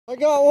I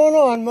got one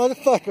on,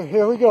 motherfucker.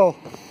 Here we go.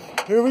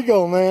 Here we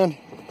go, man.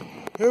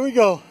 Here we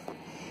go.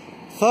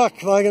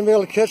 Fuck, am I gonna be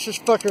able to catch this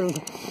fucker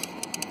and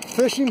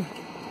fish him?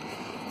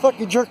 Fuck,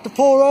 he jerked the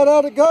pole right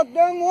out of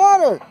goddamn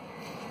water.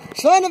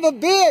 Son of a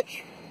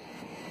bitch.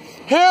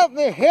 Help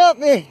me, help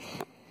me.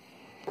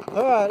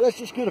 Alright, let's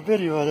just get a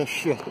video of this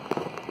shit.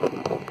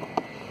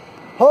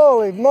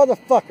 Holy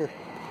motherfucker.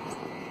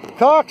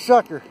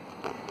 Cocksucker.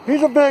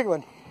 He's a big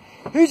one.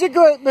 He's a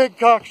great big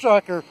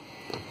cocksucker.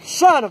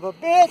 Son of a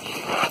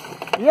bitch.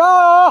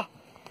 Yeah.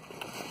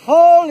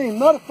 Holy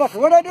motherfucker.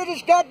 What'd I do to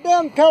this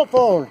goddamn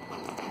telephone?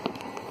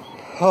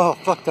 Oh,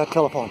 fuck that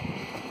telephone.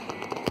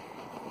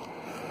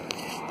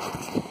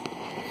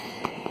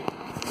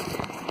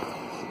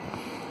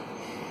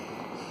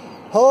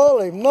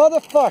 Holy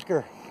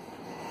motherfucker.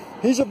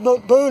 He's a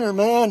booner,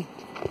 man.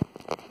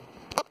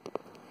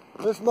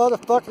 This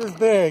motherfucker's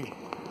big.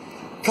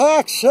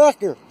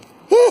 Cocksucker.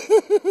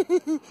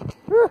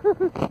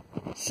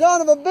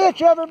 Son of a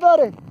bitch,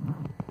 everybody.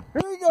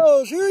 Here he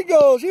goes, here he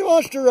goes. He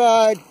wants to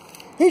ride.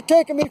 He's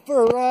taking me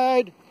for a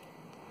ride.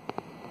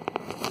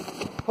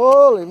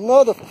 Holy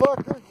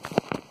motherfucker.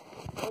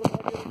 What am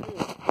I gonna do?